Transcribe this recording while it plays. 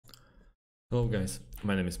Hello guys,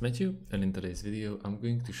 my name is Matthew, and in today's video I'm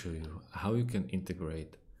going to show you how you can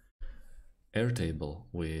integrate Airtable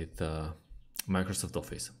with Microsoft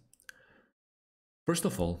Office. First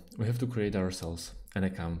of all, we have to create ourselves an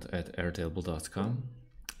account at airtable.com,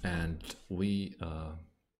 and we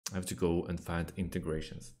have to go and find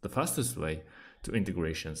integrations. The fastest way to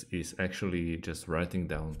integrations is actually just writing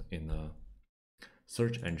down in a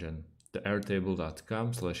search engine the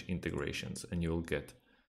airtable.com/integrations, and you'll get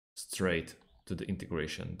straight to the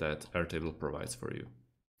integration that Airtable provides for you.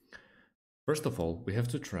 First of all, we have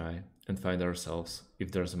to try and find ourselves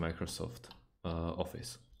if there's a Microsoft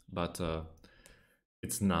Office, but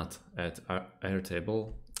it's not at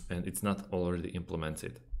Airtable and it's not already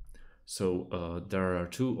implemented. So there are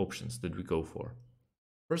two options that we go for.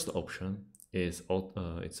 First option is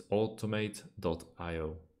it's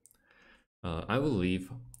automate.io. I will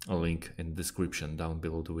leave a link in the description down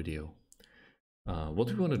below the video. What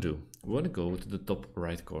we want to do, we want to go to the top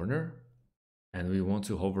right corner and we want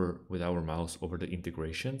to hover with our mouse over the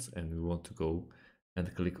integrations, and we want to go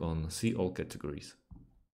and click on see all categories.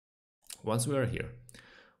 Once we are here,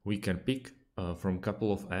 we can pick from a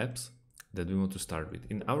couple of apps that we want to start with.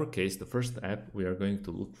 In our case, the first app we are going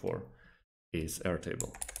to look for is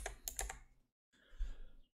Airtable.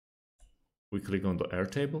 We click on the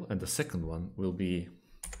Airtable, and the second one will be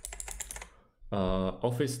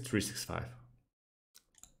Office 365.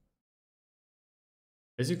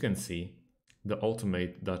 As you can see, the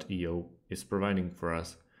automate.io is providing for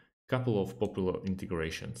us a couple of popular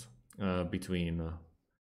integrations between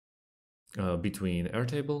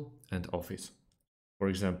Airtable and Office. For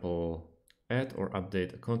example, add or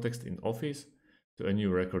update a context in Office to a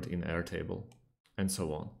new record in Airtable, and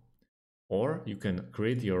so on. Or you can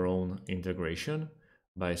create your own integration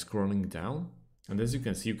by scrolling down, and as you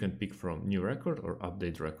can see, you can pick from new record or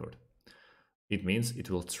update record. It means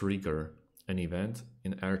it will trigger an event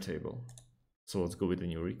in Airtable. So let's go with the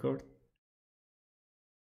new record.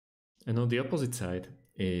 And on the opposite side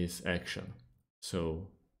is action. So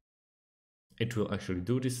it will actually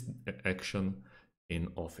do this action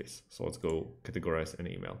in Office. So let's go categorize an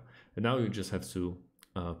email. And now you just have to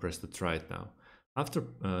press the try it now. After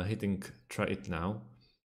hitting try it now,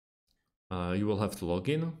 you will have to log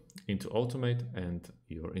in into Automate and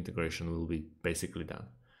your integration will be basically done.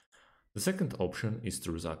 The second option is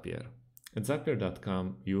through Zapier. At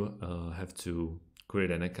Zapier.com, you have to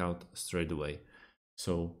create an account straight away.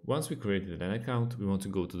 So once we created an account, we want to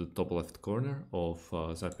go to the top left corner of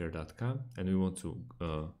Zapier.com and we want to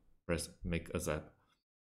press make a Zap.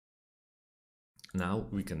 Now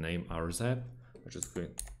we can name our Zap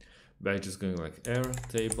by just going like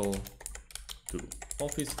Airtable to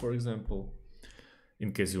Office, for example,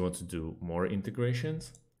 in case you want to do more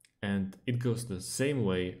integrations. And it goes the same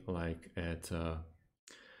way like at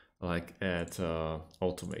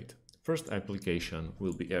Automate. First application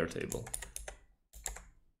will be Airtable.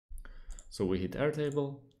 So we hit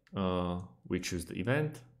Airtable, we choose the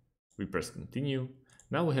event, we press continue.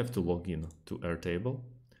 Now we have to log in to Airtable,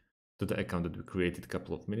 to the account that we created a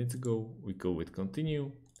couple of minutes ago. We go with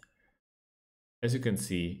continue. As you can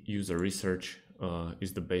see, user research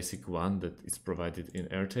is the basic one that is provided in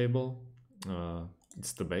Airtable.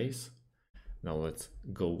 It's the base. Now let's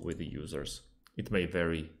go with the users. It may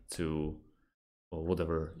vary to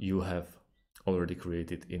whatever you have already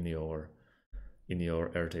created in your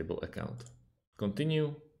Airtable account.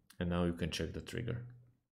 Continue, and now you can check the trigger.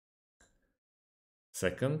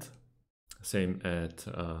 Second, same as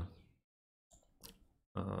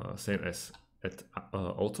at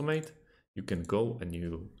Automate, you can go and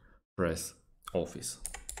you press Office,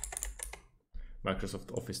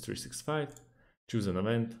 Microsoft Office 365, choose an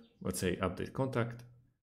event, let's say update contact,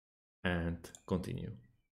 and continue.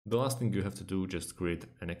 The last thing you have to do, just create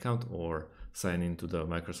an account or sign into the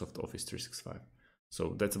Microsoft Office 365.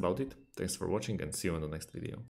 So that's about it. Thanks for watching and see you on the next video.